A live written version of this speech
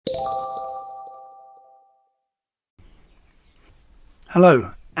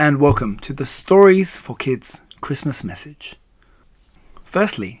Hello and welcome to the Stories for Kids Christmas message.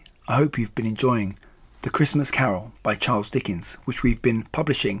 Firstly, I hope you've been enjoying The Christmas Carol by Charles Dickens, which we've been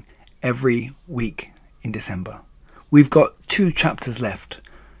publishing every week in December. We've got 2 chapters left.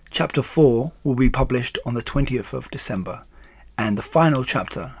 Chapter 4 will be published on the 20th of December, and the final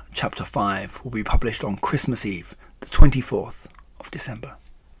chapter, Chapter 5, will be published on Christmas Eve, the 24th of December.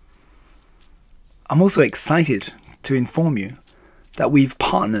 I'm also excited to inform you that we've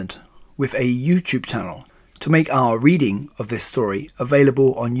partnered with a YouTube channel to make our reading of this story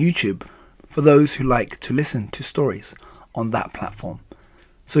available on YouTube for those who like to listen to stories on that platform.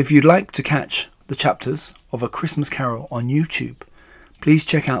 So if you'd like to catch the chapters of A Christmas Carol on YouTube, please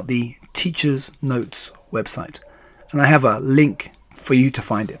check out the Teacher's Notes website, and I have a link for you to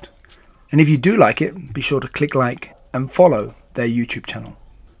find it. And if you do like it, be sure to click like and follow their YouTube channel.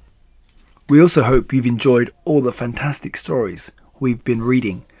 We also hope you've enjoyed all the fantastic stories we've been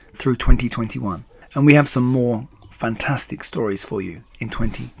reading through 2021, and we have some more fantastic stories for you in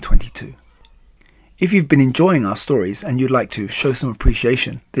 2022. If you've been enjoying our stories and you'd like to show some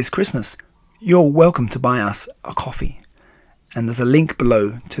appreciation this Christmas, you're welcome to buy us a coffee. And there's a link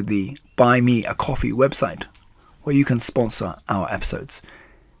below to the Buy Me a Coffee website where you can sponsor our episodes.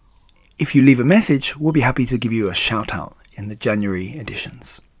 If you leave a message, we'll be happy to give you a shout out in the January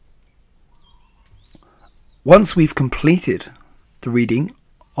editions. Once we've completed the reading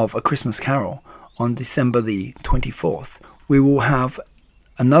of A Christmas Carol on December the 24th, we will have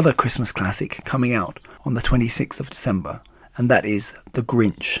another Christmas classic coming out on the 26th of December, and that is The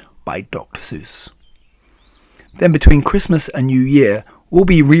Grinch by Dr. Seuss. Then between Christmas and New Year, we'll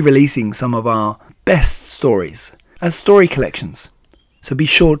be re-releasing some of our best stories as story collections, so be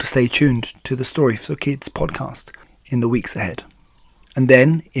sure to stay tuned to the Story for Kids podcast in the weeks ahead. And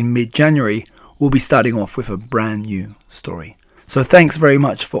then in mid-January, we'll be starting off with a brand new story. So thanks very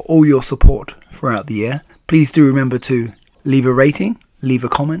much for all your support throughout the year. Please do remember to leave a rating, leave a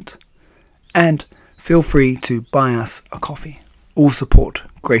comment, and feel free to buy us a coffee. All support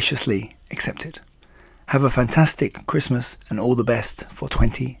graciously accepted. Have a fantastic Christmas and all the best for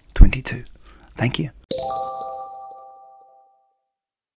 2022. Thank you.